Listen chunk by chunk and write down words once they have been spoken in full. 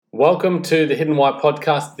Welcome to the Hidden White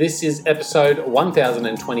podcast. This is episode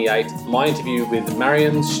 1028, my interview with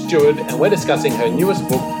Maryon, Stewart, and we're discussing her newest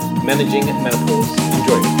book, Managing Menopause.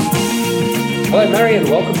 Enjoy. Hello, Maryon.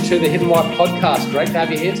 Welcome to the Hidden White podcast. Great to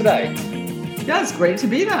have you here today. Yeah, it's great to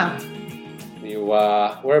be there.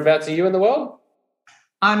 Whereabouts are you in the world?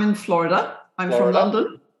 I'm in Florida. I'm from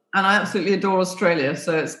London, and I absolutely adore Australia,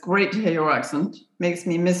 so it's great to hear your accent. Makes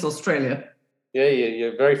me miss Australia. Yeah,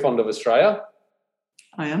 you're very fond of Australia.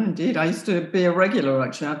 I am indeed. I used to be a regular,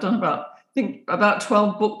 actually. I've done about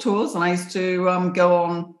 12 book tours, and I used to go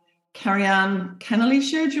on Carrie-Anne Kennelly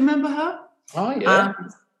show. Do you remember her? Oh, yeah.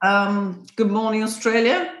 And Good Morning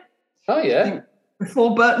Australia. Oh, yeah.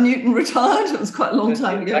 Before Bert Newton retired. It was quite a long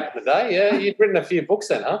time ago. Back in the day, yeah. You'd written a few books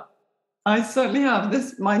then, huh? I certainly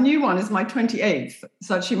have. My new one is my 28th.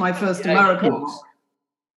 It's actually my first American book.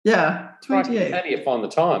 Yeah, 28th. How do you find the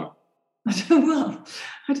time? I don't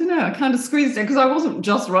know. I kind of squeezed it because I wasn't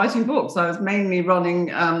just writing books. I was mainly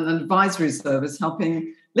running an advisory service,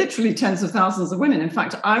 helping literally tens of thousands of women. In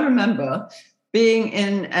fact, I remember being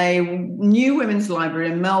in a new women's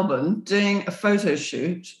library in Melbourne doing a photo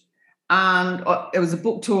shoot. And it was a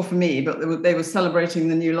book tour for me, but they were celebrating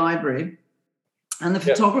the new library. And the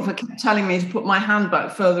photographer kept telling me to put my hand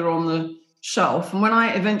back further on the shelf. And when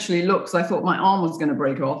I eventually looked, 'cause I thought my arm was going to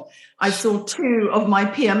break off, I saw 2 of my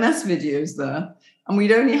PMS videos there. And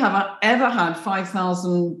we'd only ever had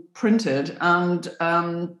 5,000 printed. And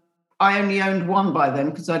I only owned one by then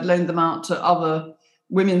because I'd loaned them out to other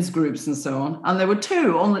women's groups and so on. And there were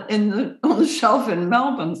 2 on the shelf in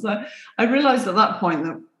Melbourne. So I realized at that point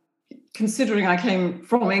that, considering I came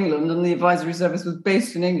from England and the advisory service was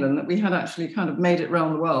based in England, that we had actually kind of made it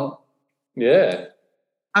around the world. Yeah.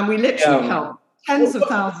 And we literally help tens of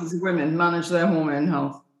thousands of women manage their hormone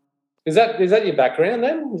health. Is that your background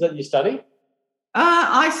then? Was that your study?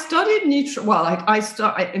 I studied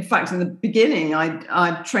in fact, in the beginning,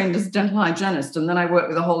 I trained as a dental hygienist, and then I worked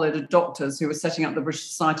with a whole load of doctors who were setting up the British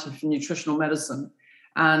Society for Nutritional Medicine.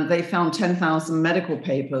 And they found 10,000 medical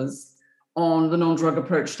papers on the non-drug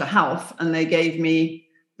approach to health, and they gave me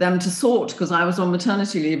them to sort because I was on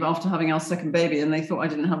maternity leave after having our second baby, and they thought I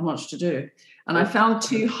didn't have much to do. And I found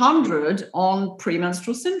 200 on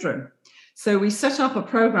premenstrual syndrome. So we set up a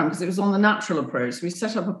program because it was on the natural approach. We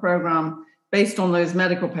set up a program based on those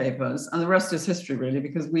medical papers, and the rest is history, really,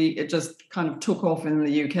 because it just kind of took off in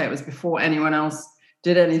the UK. It was before anyone else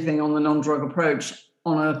did anything on the non-drug approach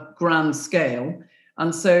on a grand scale.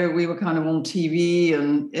 And so we were kind of on TV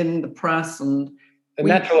and in the press. And the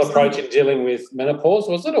natural approach in dealing with menopause,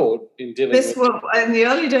 was it? Or in dealing in the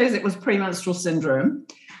early days, it was premenstrual syndrome.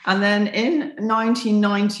 And then in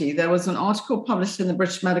 1990, there was an article published in the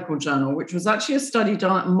British Medical Journal, which was actually a study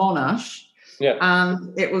done at Monash. Yeah.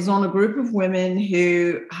 And it was on a group of women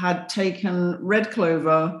who had taken red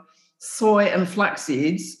clover, soy and flax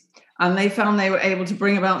seeds. And they found they were able to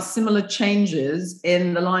bring about similar changes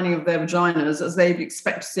in the lining of their vaginas as they'd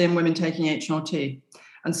expect to see in women taking HRT.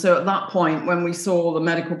 And so at that point, when we saw the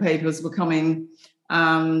medical papers were coming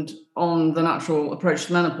and on the natural approach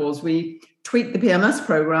to menopause, we tweaked the PMS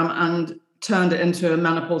program and turned it into a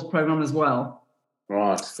menopause program as well.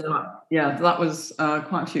 Right. So, that was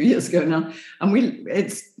quite a few years ago now. And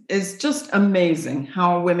it's just amazing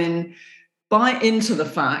how women buy into the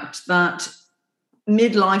fact that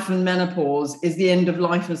midlife and menopause is the end of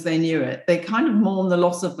life as they knew it. They kind of mourn the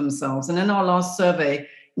loss of themselves. And in our last survey,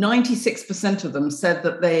 96% of them said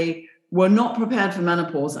that they were not prepared for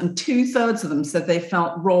menopause, and 2/3 of them said they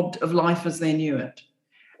felt robbed of life as they knew it.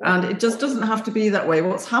 And it just doesn't have to be that way.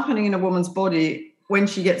 What's happening in a woman's body when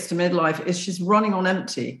she gets to midlife is she's running on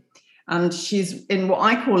empty, and she's in what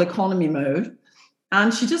I call economy mode.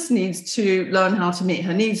 And she just needs to learn how to meet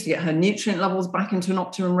her needs, to get her nutrient levels back into an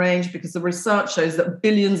optimum range, because the research shows that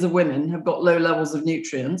billions of women have got low levels of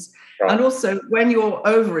nutrients. Right. And also, when your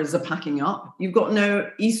ovaries are packing up, you've got no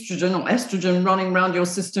estrogen or estrogen running around your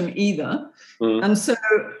system either. Mm. And so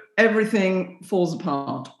everything falls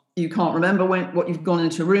apart. You can't remember what you've gone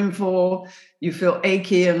into a room for. You feel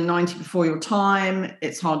achy and 90 before your time.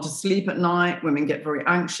 It's hard to sleep at night. Women get very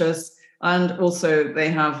anxious. And also they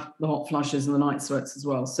have the hot flushes and the night sweats as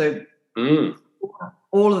well. So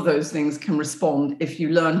all of those things can respond if you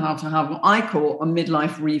learn how to have what I call a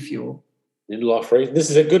midlife refuel. Midlife refuel.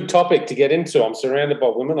 This is a good topic to get into. I'm surrounded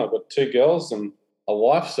by women. I've got 2 girls and a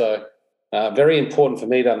wife. So very important for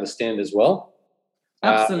me to understand as well.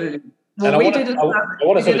 Absolutely. Well, I want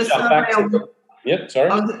to sort of jump back to... Yep,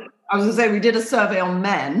 sorry. I was going to say, we did a survey on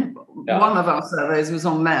men. Yeah. One of our surveys was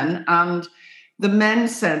on men, and the men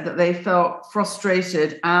said that they felt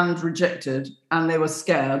frustrated and rejected, and they were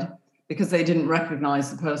scared because they didn't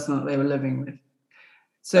recognize the person that they were living with.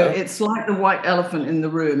 So it's like the white elephant in the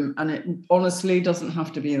room, and it honestly doesn't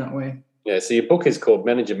have to be that way. Yeah, so your book is called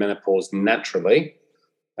Manage Your Menopause Naturally,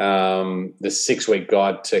 the 6-week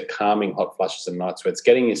guide to calming hot flushes and night sweats,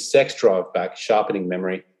 getting your sex drive back, sharpening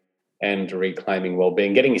memory, and reclaiming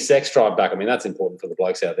well-being. Getting your sex drive back, I mean, that's important for the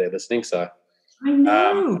blokes out there listening. So I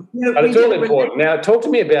know. But it's all important. Now, talk to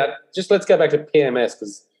me about, just let's go back to PMS,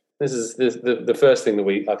 because this is the first thing that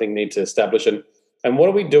we, I think, need to establish. And what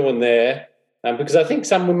are we doing there? Because I think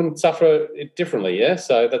some women suffer it differently, yeah?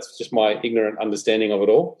 So that's just my ignorant understanding of it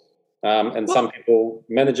all. And some people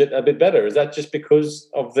manage it a bit better. Is that just because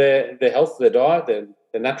of their health, their diet,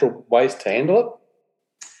 their natural ways to handle it?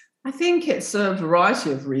 I think it's a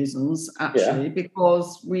variety of reasons, actually,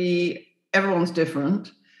 because everyone's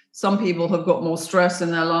different. Some people have got more stress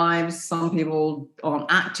in their lives. Some people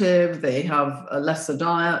aren't active. They have a lesser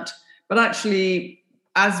diet. But actually,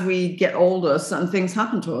 as we get older, certain things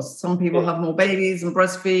happen to us. Some people have more babies and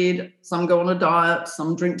breastfeed. Some go on a diet.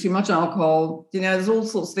 Some drink too much alcohol. There's all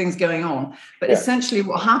sorts of things going on. But essentially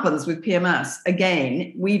what happens with PMS,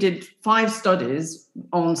 again, we did 5 studies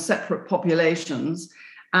on separate populations.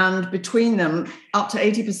 And between them, up to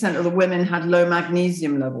 80% of the women had low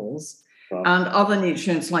magnesium levels. And other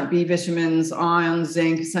nutrients like B vitamins, iron,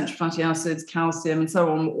 zinc, essential fatty acids, calcium, and so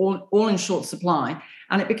on, all in short supply.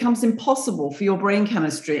 And it becomes impossible for your brain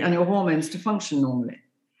chemistry and your hormones to function normally.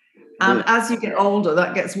 And as you get older,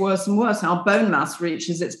 that gets worse and worse. Our bone mass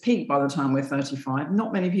reaches its peak by the time we're 35.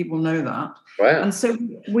 Not many people know that. Wow. And so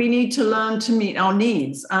we need to learn to meet our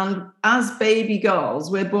needs. And as baby girls,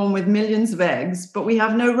 we're born with millions of eggs, but we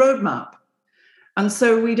have no roadmap. And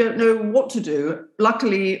so we don't know what to do.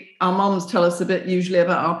 Luckily, our moms tell us a bit usually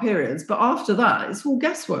about our periods, but after that, it's all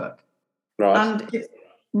guesswork. Right. And it's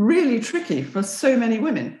really tricky for so many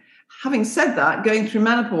women. Having said that, going through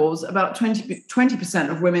menopause, about 20%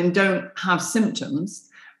 of women don't have symptoms,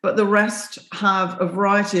 but the rest have a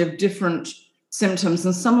variety of different symptoms,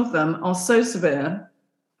 and some of them are so severe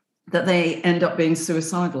that they end up being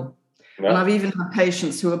suicidal. Right. And I've even had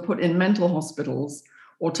patients who are put in mental hospitals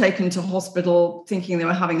or taken to hospital thinking they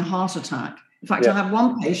were having a heart attack. In fact, I have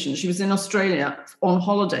one patient, she was in Australia on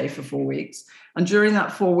holiday for 4 weeks. And during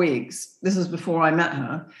that 4 weeks, this was before I met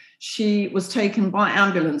her, she was taken by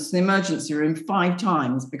ambulance to the emergency room 5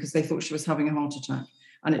 times because they thought she was having a heart attack.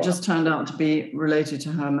 And it just turned out to be related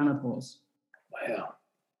to her menopause. Wow.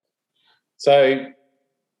 So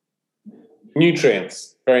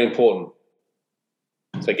nutrients, very important.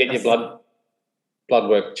 So get your blood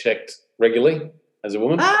work checked regularly as a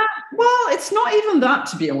woman? Well, it's not even that,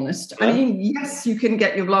 to be honest. No? I mean, yes, you can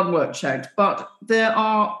get your blood work checked, but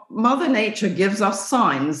Mother Nature gives us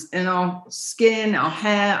signs in our skin, our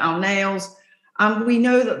hair, our nails, and we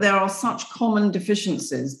know that there are such common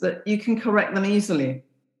deficiencies that you can correct them easily.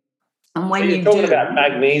 And when you're talking about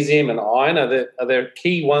magnesium and iron, are there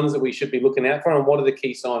key ones that we should be looking out for, and what are the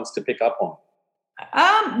key signs to pick up on?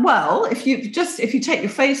 Well, if you take your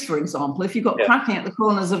face, for example, if you've got cracking at the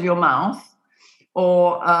corners of your mouth,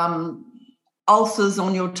 or ulcers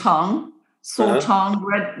on your tongue, sore tongue,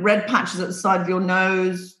 red patches at the side of your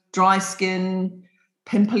nose, dry skin,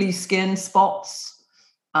 pimply skin, spots.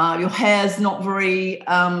 Your hair's not very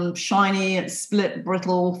shiny, it's split,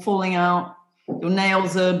 brittle, falling out. Your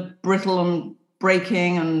nails are brittle and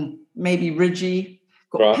breaking and maybe ridgy.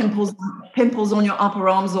 Got pimples on your upper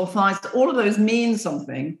arms or thighs. All of those mean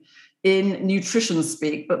something in nutrition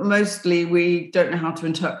speak, but mostly we don't know how to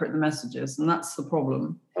interpret the messages, and that's the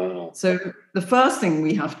problem. So the first thing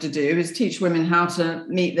we have to do is teach women how to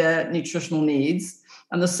meet their nutritional needs.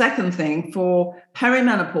 And the second thing for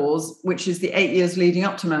perimenopause, which is the 8 years leading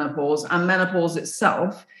up to menopause, and menopause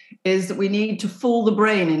itself, is that we need to fool the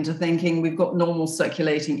brain into thinking we've got normal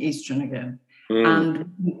circulating estrogen again.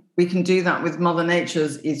 And we can do that with Mother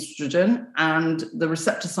Nature's estrogen, and the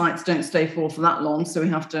receptor sites don't stay full for that long, so we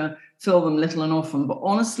have to fill them little and often. But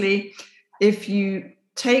honestly, if you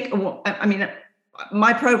take,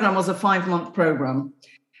 my program was a 5-month program,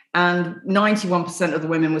 and 91% of the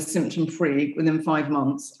women were symptom-free within 5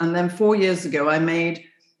 months. And then 4 years ago, I went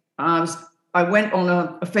on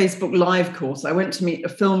a Facebook Live course. I went to meet a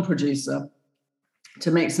film producer to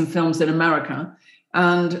make some films in America,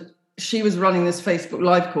 and she was running this Facebook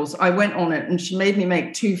Live course. I went on it, and she made me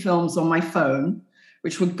make 2 films on my phone,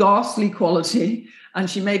 which were ghastly quality, and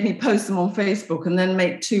she made me post them on Facebook and then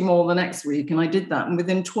make 2 more the next week. And I did that. And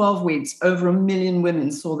within 12 weeks, over 1 million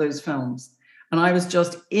women saw those films. And I was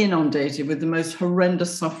just inundated with the most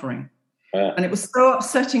horrendous suffering. And it was so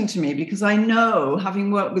upsetting to me because I know,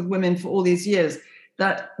 having worked with women for all these years,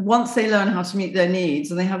 that once they learn how to meet their needs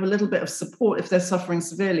and they have a little bit of support if they're suffering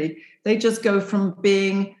severely, they just go from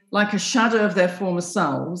being like a shadow of their former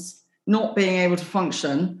selves, not being able to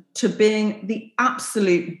function, to being the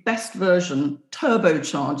absolute best version,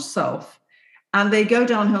 turbocharged self. And they go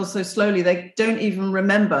downhill so slowly, they don't even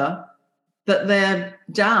remember that they're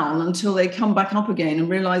down until they come back up again and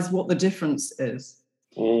realize what the difference is.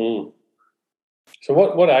 Mm. So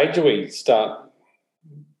what age do we start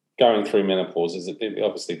going through menopause? It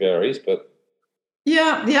obviously varies, but...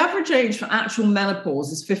 Yeah, the average age for actual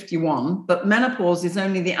menopause is 51, but menopause is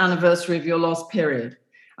only the anniversary of your last period.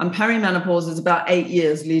 And perimenopause is about 8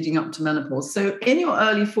 years leading up to menopause. So in your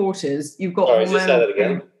early 40s, you've got Sorry, just say that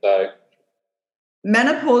again. So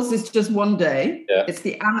menopause is just one day. Yeah. It's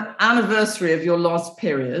the anniversary of your last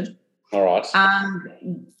period. All right.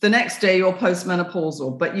 And the next day you're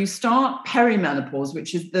postmenopausal. But you start perimenopause,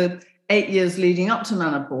 which is the 8 years leading up to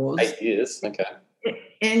menopause. 8 years, okay.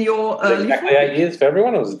 In your early exactly 40s. 8 years for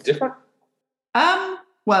everyone, or is it different?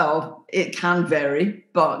 Well, it can vary,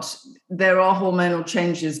 but there are hormonal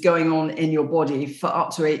changes going on in your body for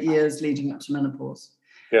up to 8 years leading up to menopause.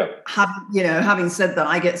 Yeah. Having said that,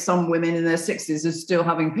 I get some women in their 60s who are still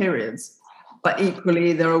having periods, but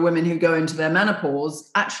equally there are women who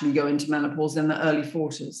actually go into menopause in the early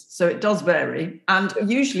 40s. So it does vary. And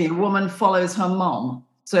usually a woman follows her mum.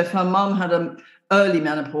 So if her mum had an early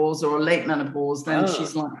menopause or a late menopause, then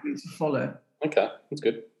she's likely to follow. Okay, that's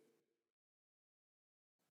good.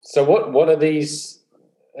 So what are these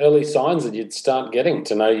early signs that you'd start getting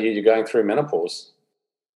to know you're going through menopause?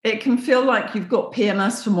 It can feel like you've got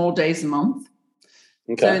PMS for more days a month.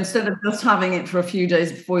 Okay. So instead of just having it for a few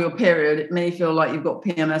days before your period, it may feel like you've got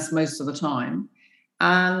PMS most of the time.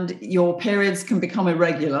 And your periods can become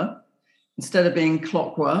irregular instead of being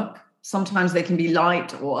clockwork. Sometimes they can be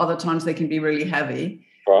light, or other times they can be really heavy.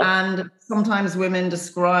 Right. And sometimes women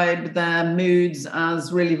describe their moods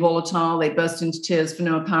as really volatile. They burst into tears for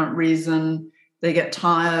no apparent reason. They get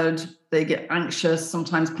tired. They get anxious,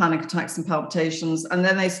 sometimes panic attacks and palpitations. And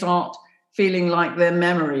then they start feeling like their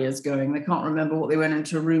memory is going. They can't remember what they went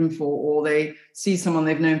into a room for, or they see someone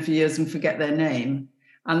they've known for years and forget their name,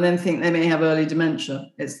 and then think they may have early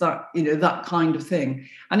dementia. It's that, that kind of thing.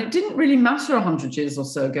 And it didn't really matter 100 years or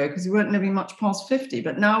so ago because we weren't living much past 50.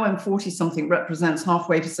 But now when 40-something represents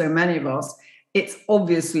halfway to so many of us, it's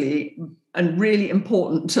obviously and really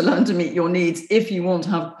important to learn to meet your needs if you want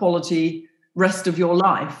to have quality rest of your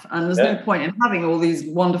life. And there's no point in having all these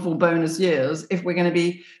wonderful bonus years if we're going to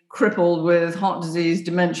be crippled with heart disease,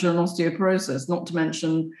 dementia, and osteoporosis, not to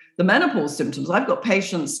mention the menopause symptoms. I've got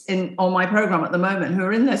patients on my program at the moment who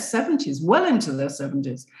are in their 70s, well into their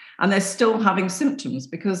 70s, and they're still having symptoms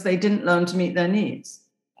because they didn't learn to meet their needs.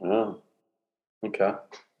 Oh, okay.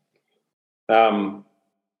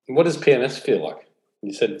 What does PMS feel like?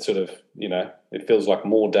 You said sort of, it feels like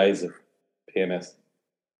more days of PMS.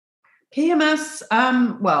 PMS,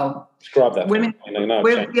 describe that. Women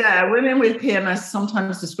with PMS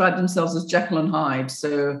sometimes describe themselves as Jekyll and Hyde.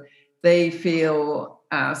 So they feel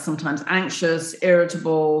sometimes anxious,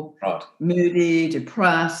 irritable, right, moody,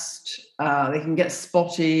 depressed. They can get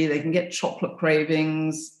spotty. They can get chocolate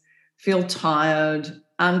cravings, feel tired,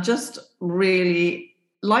 and just really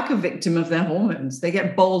like a victim of their hormones. They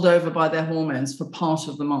get bowled over by their hormones for part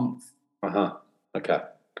of the month. Okay,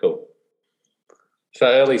 cool. So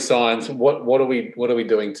early signs. What are we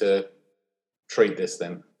doing to treat this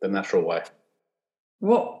then the natural way?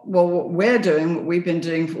 What we're doing, what we've been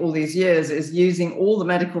doing for all these years, is using all the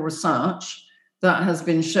medical research that has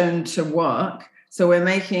been shown to work. So we're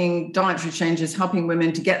making dietary changes, helping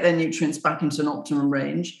women to get their nutrients back into an optimum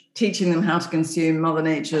range, teaching them how to consume Mother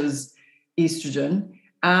Nature's estrogen,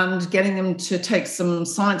 and getting them to take some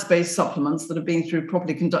science-based supplements that have been through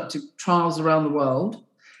properly conducted trials around the world,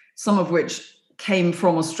 some of which came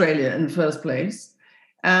from Australia in the first place.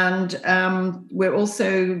 And we're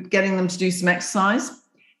also getting them to do some exercise,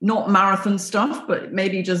 not marathon stuff, but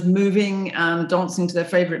maybe just moving and dancing to their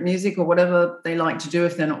favorite music or whatever they like to do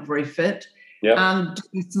if they're not very fit. Yep. And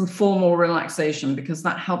doing some formal relaxation, because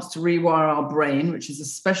that helps to rewire our brain, which is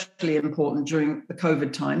especially important during the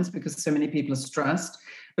COVID times because so many people are stressed.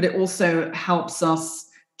 But it also helps us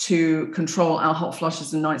to control our hot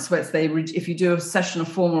flushes and night sweats. If you do a session of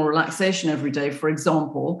formal relaxation every day, for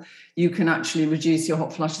example, you can actually reduce your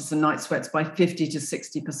hot flushes and night sweats by 50 to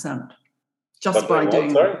 60%. Just by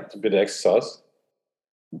doing that. It's a bit of exercise.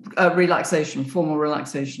 Relaxation, formal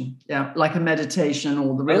relaxation. Yeah, like a meditation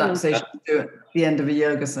or the relaxation you do at the end of a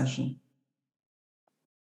yoga session.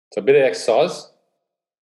 So a bit of exercise.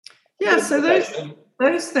 Yeah, so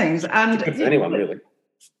those things. And good for anyone, really.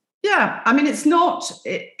 Yeah, I mean, it's not,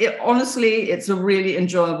 honestly, it's a really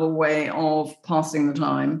enjoyable way of passing the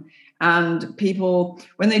time. And people,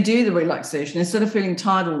 when they do the relaxation, instead of feeling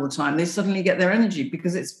tired all the time, they suddenly get their energy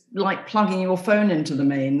because it's like plugging your phone into the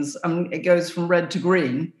mains and it goes from red to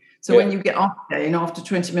green. So when you get up again after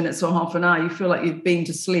 20 minutes or half an hour, you feel like you've been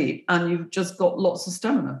to sleep and you've just got lots of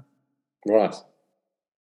stamina. Right.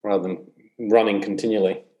 Rather than running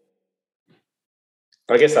continually.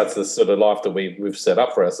 I guess that's the sort of life that we've set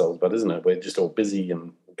up for ourselves, but isn't it? We're just all busy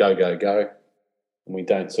and go, go, go. And we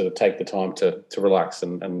don't sort of take the time to relax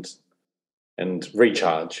and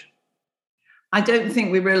recharge. I don't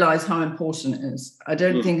think we realize how important it is. I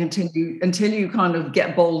don't think until you kind of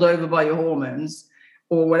get bowled over by your hormones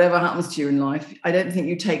or whatever happens to you in life, I don't think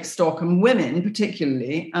you take stock. And women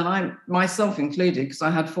particularly, and I myself included, because I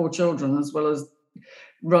had 4 children as well as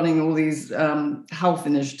running all these health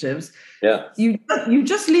initiatives. Yeah, you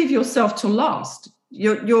just leave yourself to last.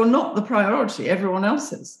 You're not the priority. Everyone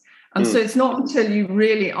else is. And so it's not until you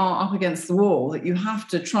really are up against the wall that you have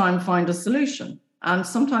to try and find a solution. And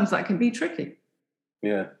sometimes that can be tricky.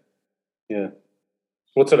 Yeah.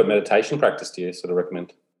 What sort of meditation practice do you sort of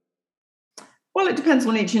recommend? Well, it depends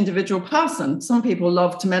on each individual person. Some people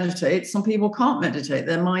love to meditate. Some people can't meditate.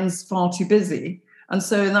 Their mind's far too busy. And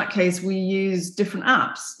so in that case, we use different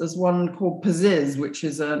apps. There's one called Pazizz, which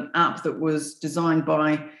is an app that was designed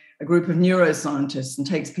by a group of neuroscientists and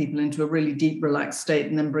takes people into a really deep, relaxed state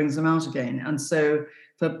and then brings them out again. And so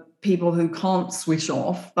for people who can't switch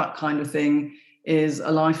off, that kind of thing is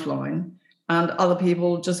a lifeline. And other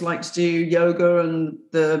people just like to do yoga and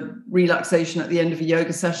the relaxation at the end of a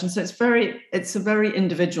yoga session. So it's a very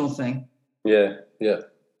individual thing. Yeah.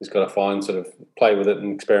 Just got to find, sort of play with it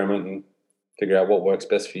and experiment and figure out what works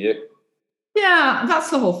best for you. Yeah, that's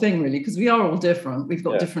the whole thing, really, because we are all different. We've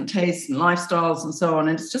got different tastes and lifestyles and so on.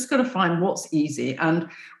 And it's just got to find what's easy. And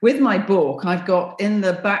with my book, I've got in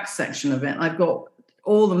the back section of it, I've got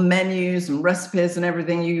all the menus and recipes and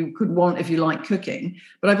everything you could want if you like cooking.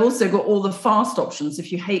 But I've also got all the fast options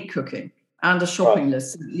if you hate cooking and a shopping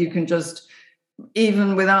list. You can just,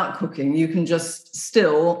 even without cooking, you can just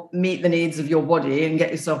still meet the needs of your body and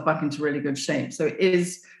get yourself back into really good shape. So it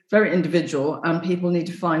is very individual and people need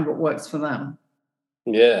to find what works for them.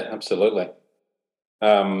 Yeah, absolutely.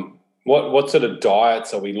 What sort of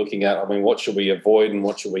diets are we looking at? I mean, what should we avoid and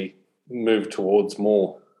what should we move towards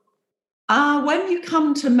more? When you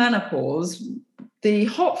come to menopause, the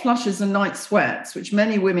hot flushes and night sweats, which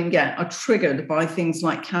many women get, are triggered by things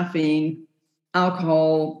like caffeine,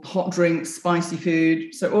 alcohol, hot drinks, spicy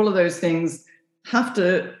food. So all of those things have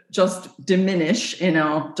to just diminish in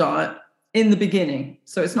our diet in the beginning.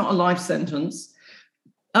 So it's not a life sentence.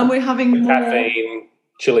 And we're having more caffeine,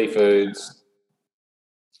 chili foods,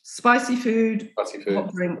 spicy food,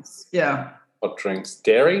 hot drinks. Yeah. Hot drinks,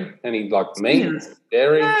 dairy, any like meat,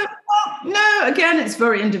 dairy? No, again, it's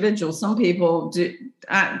very individual. Some people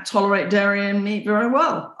tolerate dairy and meat very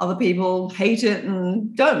well. Other we hate it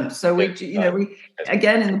and don't. So we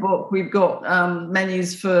again, in the book, we've got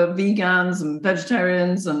menus for vegans and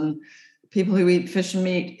vegetarians and people who eat fish and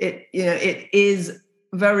meat. It is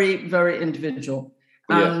very, very individual.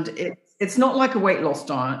 And it's not like a weight loss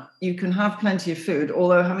diet. You can have plenty of food.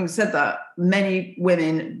 Although, having said that, many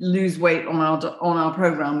women lose weight on our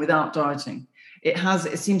program without dieting. It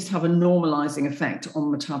seems to have a normalizing effect on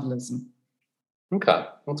metabolism. Okay,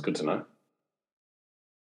 that's good to know.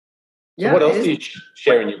 So what else do you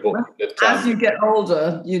share in your book? As you get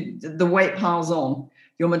older, the weight piles on,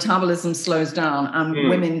 your metabolism slows down, and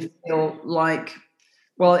women feel like,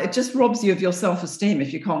 well, it just robs you of your self-esteem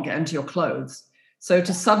if you can't get into your clothes. So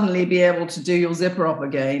to suddenly be able to do your zipper up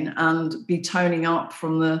again and be toning up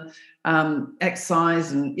from the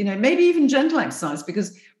exercise and, maybe even gentle exercise,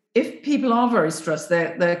 because if people are very stressed,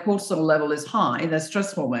 their cortisol level is high, their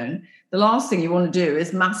stress hormone, the last thing you want to do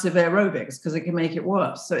is massive aerobics because it can make it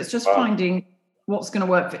worse. So it's just finding what's going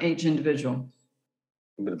to work for each individual.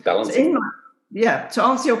 A bit of balancing. To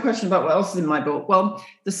answer your question about what else is in my book, well,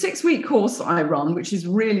 the 6-week course I run, which is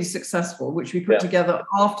really successful, which we put together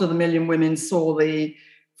after the Million Women saw the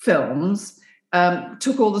films,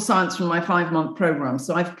 took all the science from my 5-month program.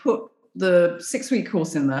 So I've put the 6-week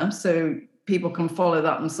course in there so people can follow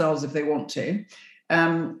that themselves if they want to.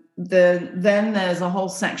 Then there's a whole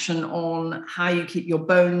section on how you keep your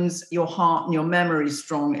bones, your heart, and your memory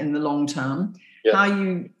strong in the long term, how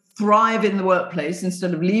you thrive in the workplace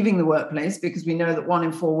instead of leaving the workplace, because we know that 1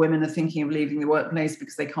 in 4 women are thinking of leaving the workplace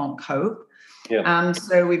because they can't cope. And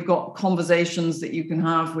so we've got conversations that you can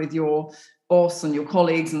have with your boss and your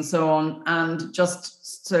colleagues and so on, and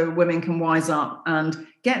just so women can wise up and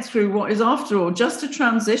get through what is, after all, just a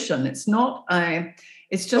transition. It's not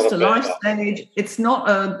It's just a life stage. It's not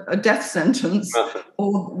a death sentence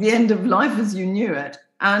or the end of life as you knew it.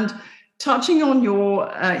 And touching on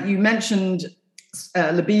you mentioned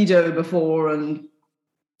libido before and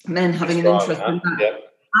men having an interest in that. Yep.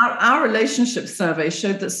 Our relationship survey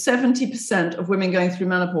showed that 70% of women going through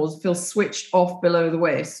menopause feel switched off below the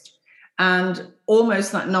waist, and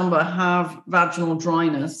almost that number have vaginal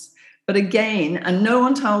dryness. But again, and no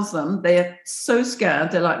one tells them, they are so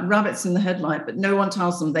scared, they're like rabbits in the headlight, but no one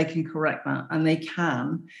tells them they can correct that, and they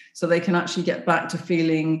can. So they can actually get back to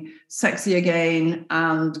feeling sexy again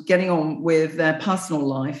and getting on with their personal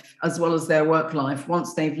life as well as their work life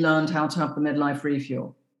once they've learned how to have the midlife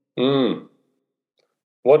refuel.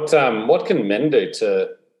 What can men do to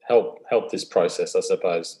help this process, I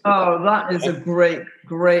suppose? Oh, that is a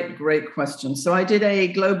great question. So I did a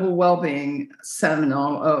global wellbeing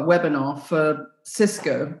webinar for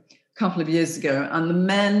Cisco a couple of years ago, and the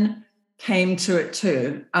men came to it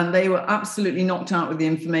too, and they were absolutely knocked out with the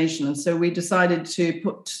information. And so we decided to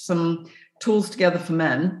put some tools together for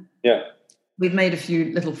men. Yeah. We've made a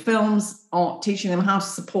few little films teaching them how to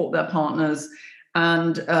support their partners.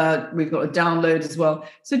 And we've got a download as well.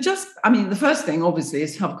 So the first thing, obviously,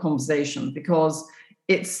 is to have a conversation, because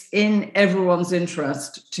it's in everyone's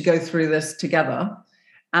interest to go through this together,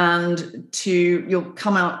 and you'll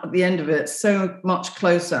come out at the end of it so much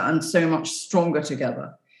closer and so much stronger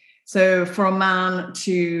together. So for a man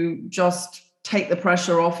to just take the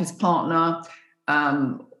pressure off his partner,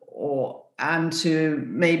 and to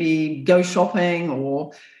maybe go shopping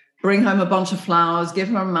or bring home a bunch of flowers, give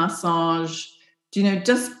her a massage,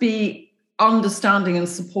 just be understanding and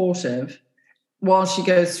supportive while she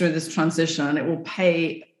goes through this transition.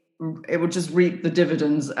 It will just reap the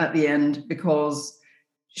dividends at the end, because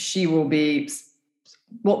she will be,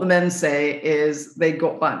 what the men say is, they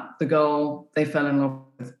got back the girl they fell in love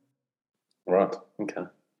with. Right. Okay.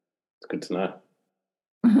 It's good to know.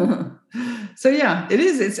 So yeah, it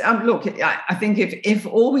is. It's look, I think if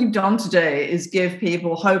all we've done today is give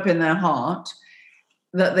people hope in their heart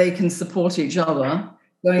that they can support each other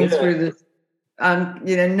going through this, and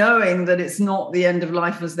knowing that it's not the end of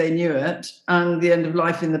life as they knew it and the end of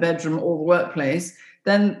life in the bedroom or the workplace,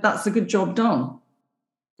 then that's a good job done.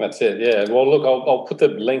 That's it. Yeah. Well, look, I'll put the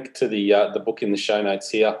link to the book in the show notes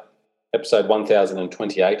here. Episode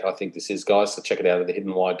 1028, I think this is, guys. So check it out at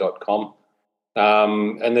thehiddenwhy.com.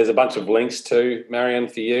 And there's a bunch of links too,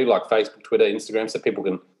 Maryon, for you, like Facebook, Twitter, Instagram, so people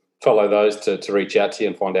can follow those to reach out to you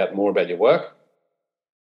and find out more about your work.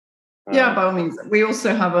 Yeah, by all means. We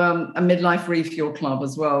also have a midlife refuel club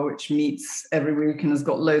as well, which meets every week and has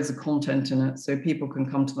got loads of content in it, so people can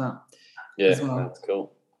come to that. Yeah, as well. That's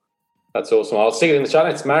cool. That's awesome. I'll see you in the show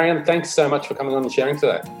notes. Maryon, thanks so much for coming on and sharing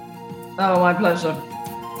today. Oh, my pleasure.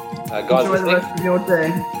 Guys, enjoy the rest of your day.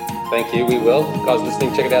 Thank you. We will. Guys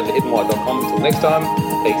listening, check it out at thehiddenwhy.com. Until next time,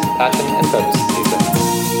 peace, passion, and purpose. See you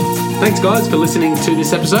soon. Thanks, guys, for listening to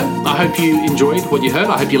this episode. I hope you enjoyed what you heard.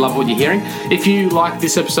 I hope you love what you're hearing. If you like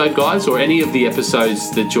this episode, guys, or any of the episodes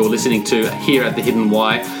that you're listening to here at The Hidden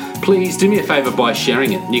Why, please do me a favor by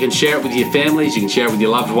sharing it. You can share it with your families. You can share it with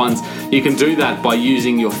your loved ones. You can do that by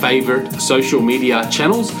using your favorite social media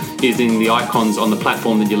channels, using the icons on the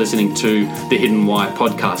platform that you're listening to The Hidden Why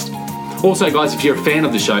podcast. Also, guys, if you're a fan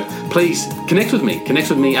of the show, please connect with me.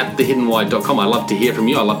 Connect with me at thehiddenwhy.com. I love to hear from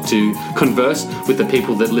you. I love to converse with the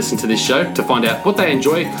people that listen to this show to find out what they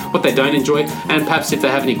enjoy, what they don't enjoy, and perhaps if they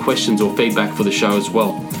have any questions or feedback for the show as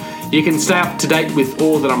well. You can stay up to date with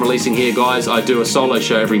all that I'm releasing here, guys. I do a solo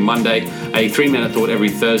show every Monday, a 3-minute thought every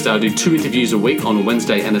Thursday. I do 2 interviews a week on a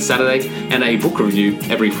Wednesday and a Saturday, and a book review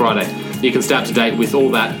every Friday. You can stay up to date with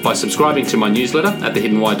all that by subscribing to my newsletter at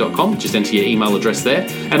thehiddenwhy.com. Just enter your email address there,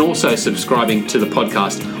 and also subscribing to the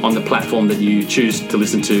podcast on the platform that you choose to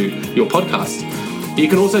listen to your podcasts. You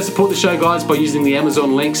can also support the show, guys, by using the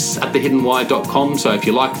Amazon links at thehiddenwhy.com. So if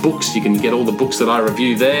you like books, you can get all the books that I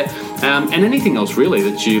review there, and anything else really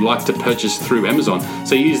that you like to purchase through Amazon.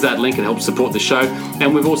 So use that link and help support the show.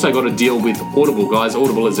 And we've also got a deal with Audible, guys.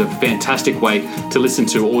 Audible is a fantastic way to listen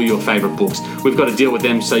to all your favorite books. We've got a deal with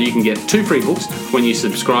them so you can get 2 free books when you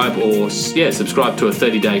subscribe, or subscribe to a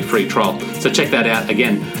 30-day free trial. So check that out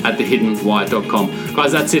again at thehiddenwhy.com.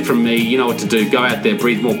 Guys, that's it from me. You know what to do. Go out there,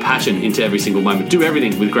 breathe more passion into every single moment. Do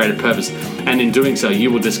everything with greater purpose, and in doing so,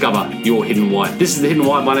 you will discover your hidden why. This is The Hidden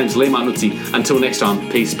Why. My name is Lee Martinuzzi. Until next time,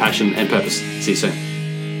 peace, passion, and purpose. See you soon.